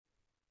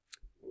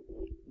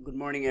Good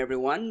morning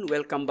everyone.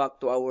 Welcome back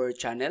to our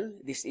channel.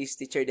 This is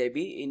Teacher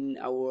Debbie in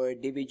our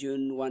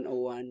Division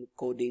 101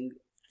 coding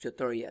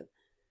tutorial.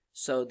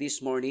 So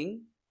this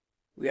morning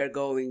we are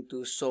going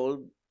to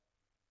solve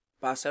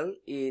puzzle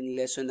in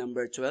lesson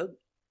number 12.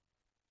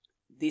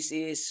 This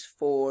is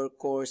for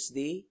course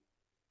D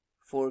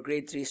for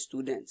grade 3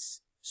 students.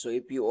 So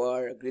if you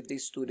are a grade 3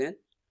 student,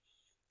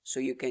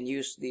 so you can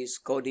use this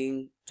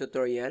coding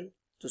tutorial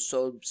to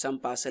solve some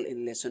puzzle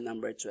in lesson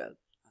number 12.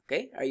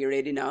 Okay, are you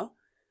ready now?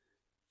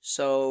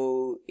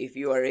 So if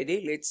you are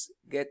ready, let's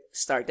get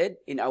started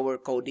in our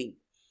coding.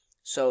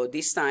 So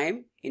this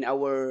time in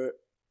our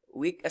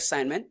week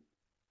assignment,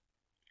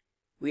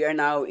 we are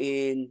now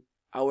in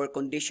our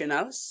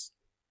conditionals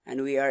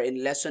and we are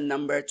in lesson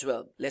number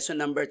 12. Lesson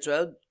number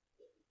 12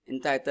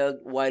 entitled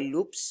While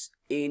Loops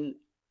in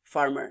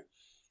Farmer.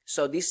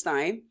 So this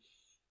time,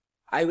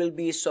 I will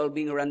be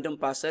solving a random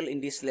puzzle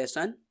in this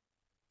lesson.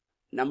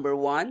 Number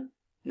 1,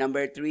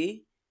 number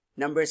 3,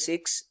 number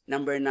 6,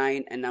 number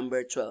 9, and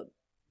number 12.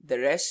 The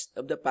rest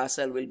of the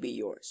puzzle will be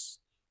yours.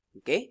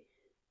 Okay?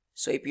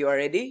 So if you are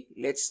ready,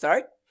 let's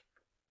start.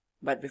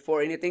 But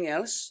before anything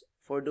else,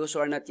 for those who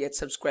are not yet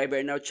subscribed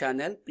in our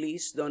channel,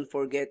 please don't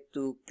forget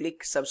to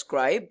click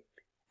subscribe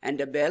and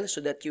the bell so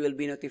that you will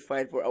be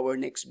notified for our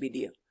next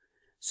video.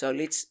 So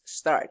let's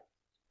start.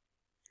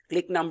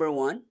 Click number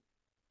 1.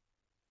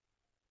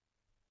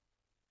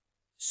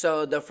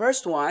 So the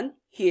first one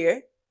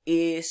here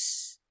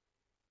is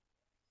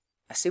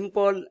a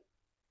simple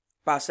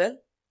puzzle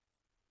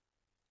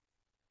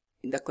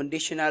in the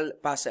conditional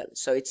puzzle.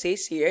 So it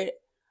says here,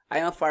 I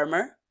am a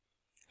farmer.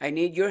 I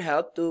need your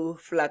help to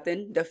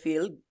flatten the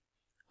field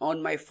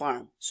on my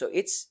farm. So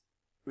it's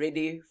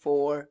ready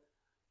for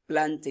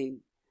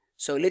planting.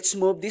 So let's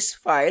move this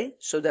file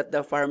so that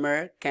the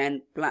farmer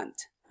can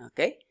plant.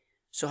 Okay.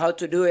 So how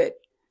to do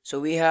it? So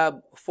we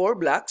have 4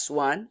 blocks,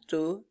 1,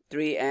 2,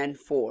 3, and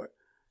 4.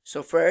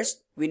 So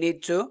first, we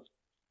need to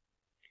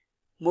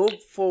move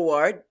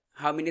forward.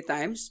 How many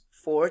times?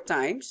 4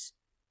 times.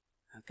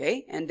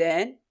 Okay. And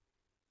then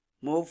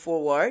move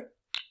forward,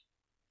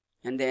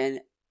 and then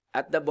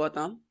at the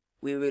bottom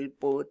we will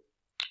put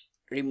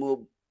remove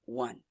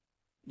 1.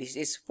 This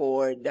is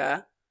for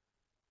the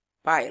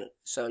pile.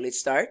 So let's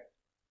start.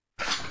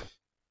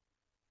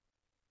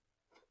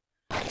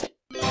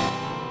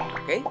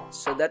 Okay,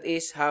 so that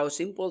is how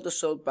simple to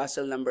solve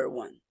puzzle number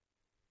 1.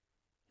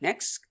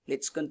 Next,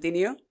 let's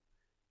continue.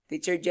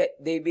 Teacher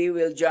Debbie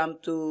will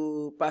jump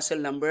to puzzle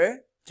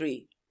number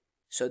 3.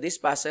 So this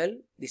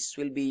puzzle, this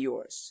will be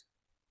yours.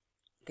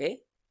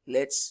 Okay.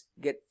 Let's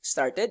get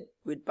started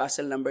with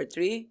puzzle number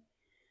 3.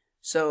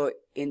 So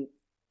in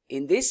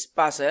this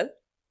puzzle,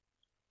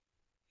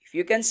 if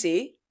you can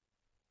see,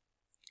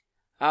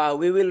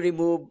 we will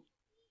remove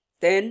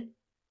 10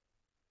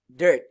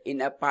 dirt in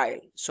a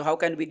pile. So how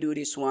can we do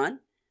this one?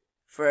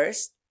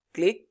 First,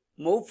 click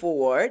move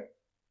forward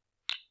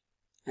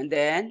and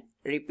then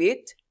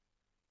repeat.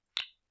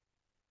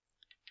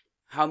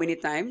 How many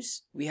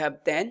times? We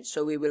have 10,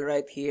 so we will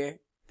write here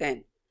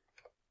 10.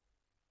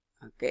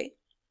 Okay.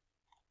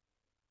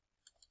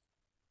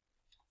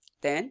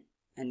 10,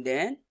 and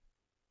then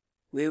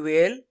we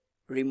will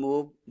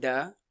remove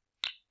the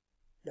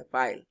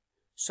pile.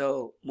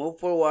 So move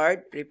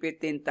forward,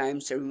 repeat 10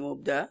 times,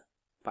 remove the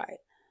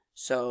pile.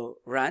 So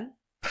run.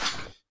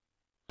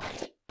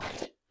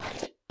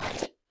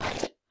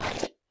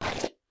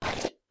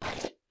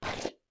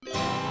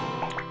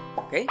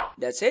 Okay,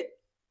 that's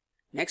it.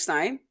 Next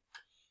time.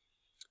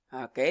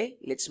 Okay,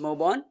 let's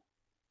move on.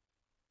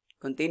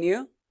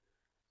 Continue.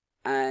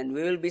 And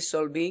we will be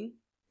solving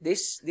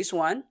this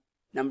one.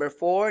 Number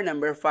 4,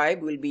 number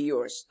 5 will be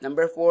yours.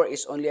 Number 4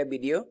 is only a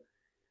video.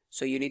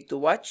 So you need to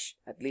watch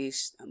at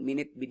least a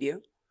minute video.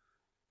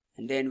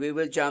 And then we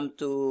will jump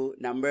to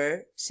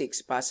number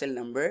 6, puzzle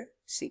number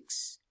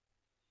 6.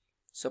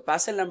 So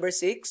puzzle number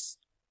 6,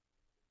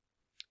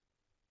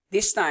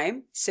 this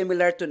time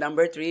similar to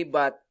number 3,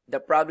 but the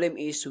problem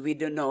is we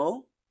don't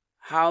know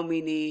how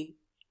many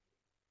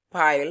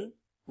pile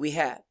we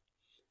have.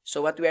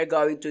 So what we are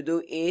going to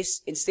do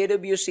is, instead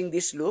of using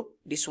this loop,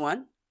 this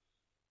one,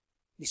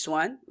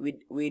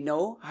 we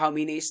know how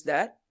many is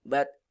that,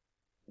 but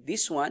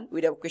this one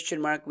with a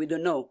question mark, we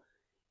don't know.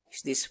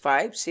 Is this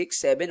 5, 6,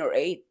 7, or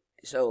 8?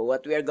 So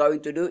what we are going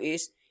to do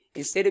is,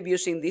 instead of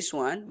using this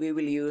one, we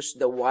will use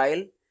the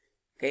while,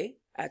 okay,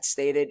 as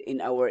stated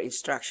in our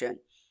instruction.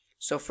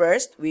 So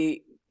first,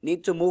 we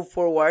need to move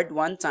forward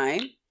 1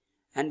 time,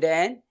 and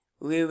then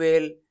we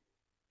will,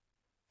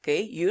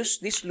 okay, use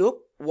this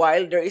loop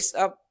while there is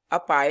a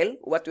pile.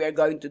 What we are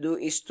going to do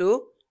is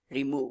to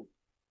remove.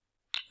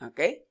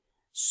 Okay.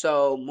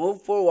 So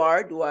move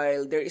forward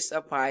while there is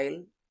a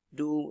pile,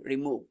 do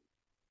remove.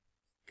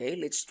 Okay,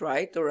 let's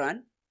try to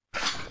run.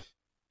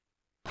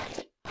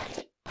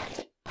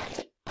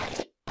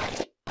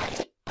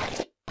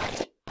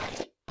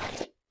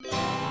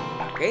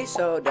 Okay,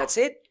 so that's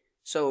it.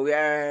 So we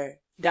are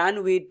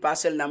done with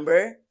puzzle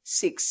number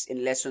 6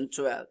 in lesson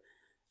 12.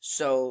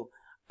 So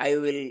I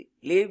will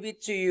leave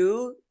it to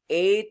you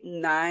 8,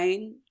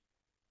 9,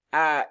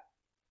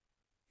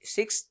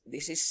 6.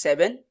 This is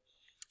 7.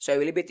 So I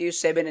will leave it to you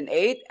 7 and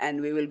 8,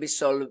 and we will be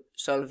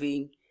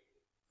solving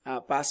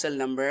puzzle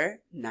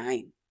number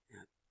 9.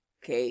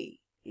 Okay,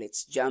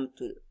 let's jump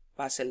to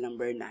puzzle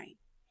number 9.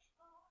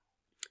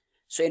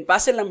 So in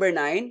puzzle number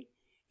 9,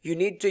 you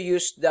need to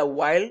use the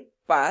while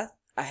path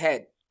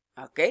ahead.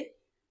 Okay,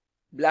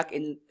 block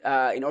in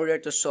order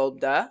to solve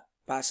the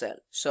puzzle.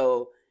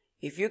 So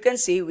if you can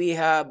see, we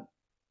have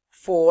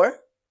 4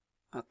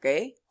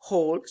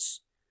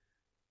 holes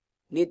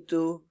need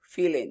to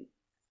fill in.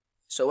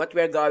 So what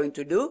we're going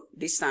to do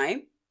this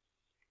time,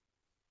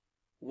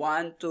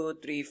 1, 2,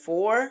 3,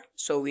 4.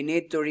 So we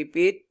need to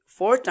repeat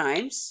 4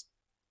 times.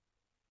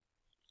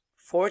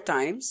 4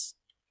 times.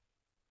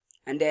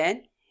 And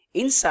then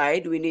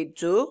inside we need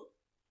to,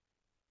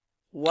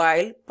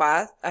 while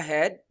path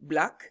ahead,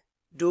 block,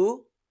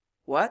 do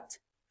what?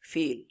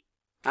 Fill.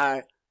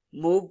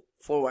 Move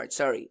forward.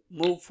 Sorry,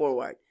 move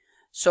forward.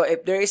 So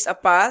if there is a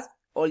path,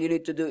 all you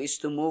need to do is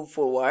to move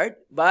forward.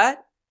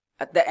 But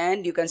at the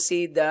end, you can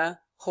see the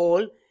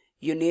hole.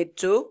 You need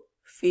to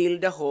fill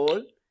the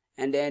hole,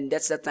 and then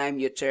that's the time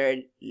you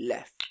turn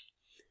left.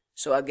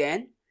 So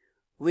again,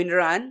 when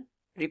run,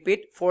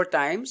 repeat 4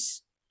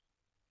 times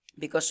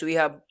because we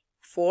have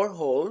 4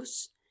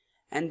 holes.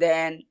 And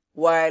then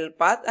while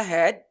path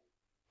ahead,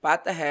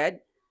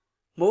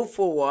 move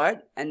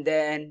forward, and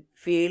then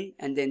fill,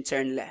 and then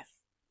turn left.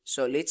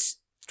 So let's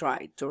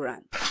try to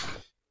run.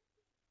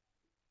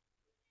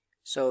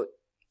 So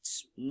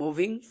it's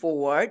moving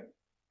forward.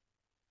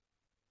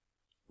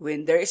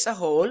 When there is a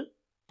hole,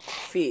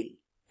 fill,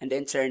 and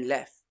then turn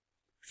left.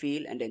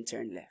 Fill, and then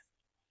turn left.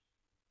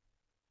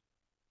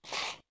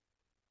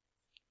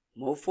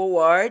 Move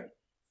forward.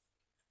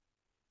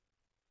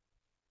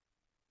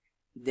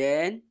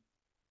 Then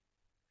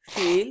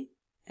fill,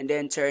 and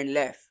then turn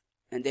left.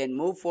 And then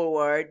move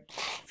forward,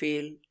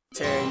 fill,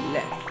 turn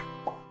left.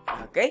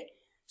 Okay?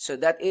 So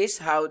that is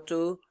how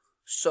to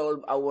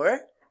solve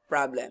our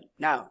problem.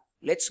 Now,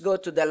 let's go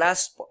to the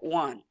last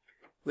one.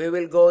 We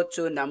will go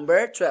to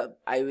number 12.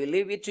 I will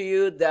leave it to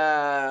you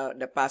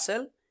the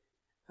puzzle.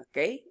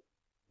 Okay?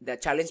 The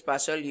challenge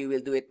puzzle, you will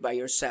do it by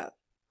yourself.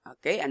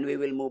 Okay? And we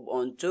will move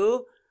on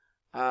to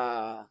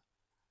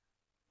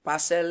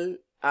puzzle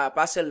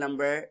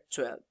number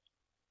 12.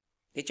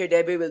 Teacher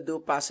Debbie will do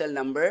puzzle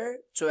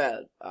number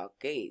 12.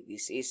 Okay,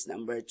 this is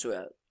number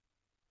 12.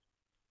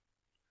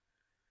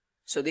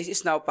 So this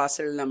is now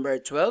puzzle number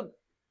 12.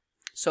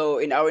 So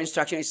in our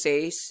instruction it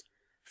says,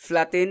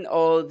 flatten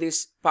all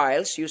these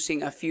piles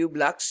using a few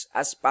blocks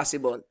as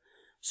possible.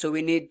 So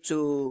we need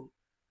to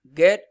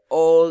get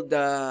all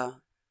the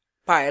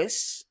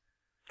piles,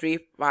 3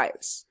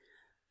 piles.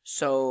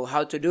 So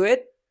how to do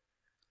it?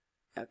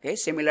 Okay,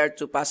 similar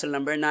to puzzle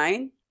number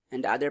 9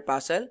 and the other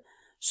puzzle.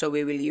 So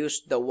we will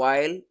use the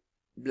while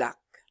block.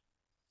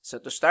 So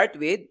to start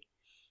with,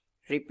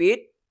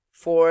 repeat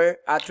 3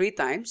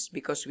 times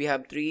because we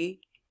have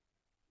 3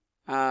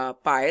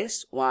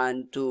 piles,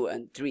 1, 2,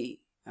 and 3.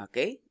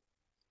 Okay,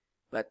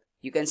 but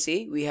you can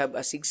see we have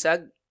a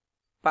zigzag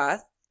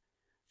path.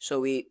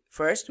 So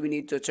first we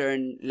need to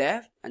turn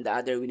left, and the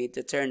other we need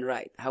to turn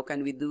right. How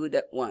can we do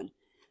that one?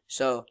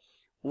 So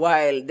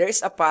while there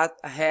is a path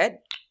ahead,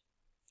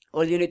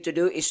 all you need to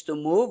do is to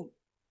move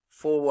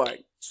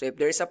forward. So if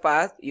there is a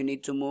path, you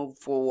need to move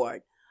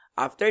forward.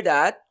 After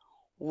that,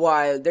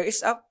 while there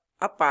is a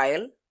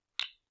pile,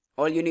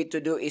 all you need to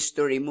do is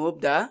to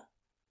remove the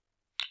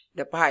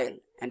pile.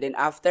 And then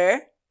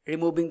after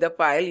removing the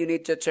pile, you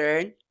need to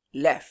turn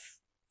left.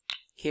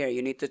 Here,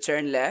 you need to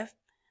turn left.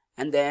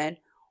 And then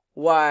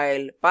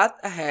while path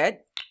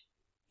ahead,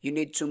 you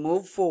need to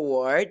move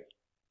forward.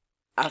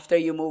 After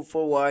you move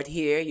forward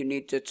here, you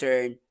need to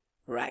turn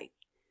right.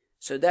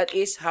 So that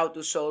is how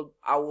to solve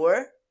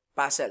our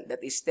puzzle.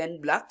 That is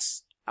 10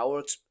 blocks.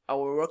 Our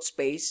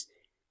workspace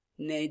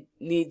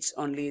needs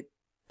only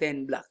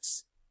 10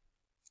 blocks.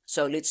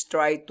 So let's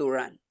try to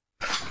run.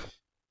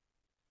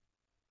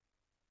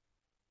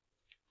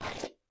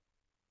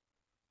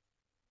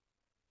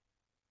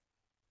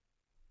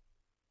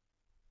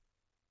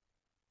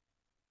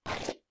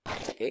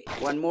 Okay,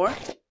 one more.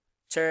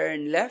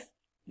 Turn left,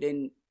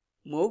 then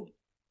move,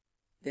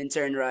 then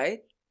turn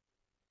right.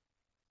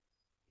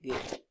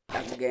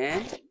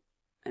 Again,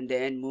 and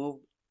then move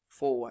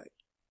forward.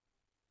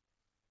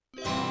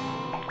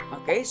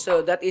 Okay,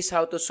 so that is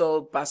how to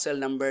solve puzzle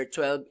number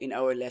 12 in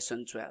our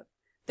lesson 12.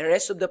 The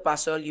rest of the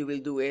puzzle, you will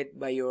do it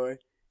by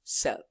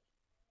yourself.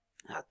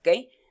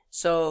 Okay,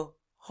 so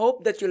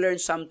hope that you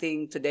learned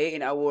something today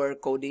in our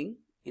coding,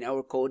 in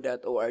our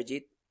code.org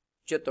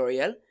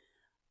tutorial.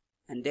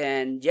 And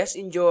then just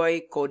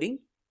enjoy coding.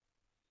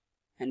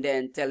 And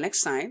then till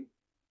next time,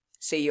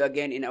 see you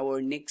again in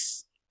our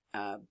next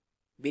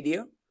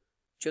video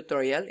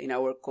tutorial in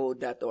our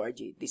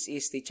code.org. This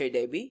is Teacher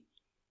Debbie.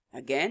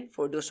 Again,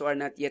 for those who are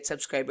not yet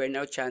subscribed in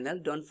our channel,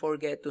 don't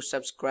forget to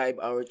subscribe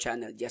our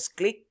channel. Just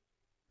click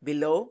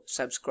below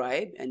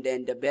subscribe and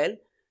then the bell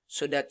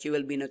so that you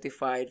will be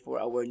notified for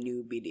our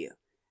new video.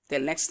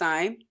 Till next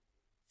time,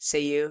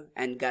 see you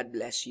and God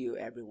bless you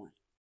everyone.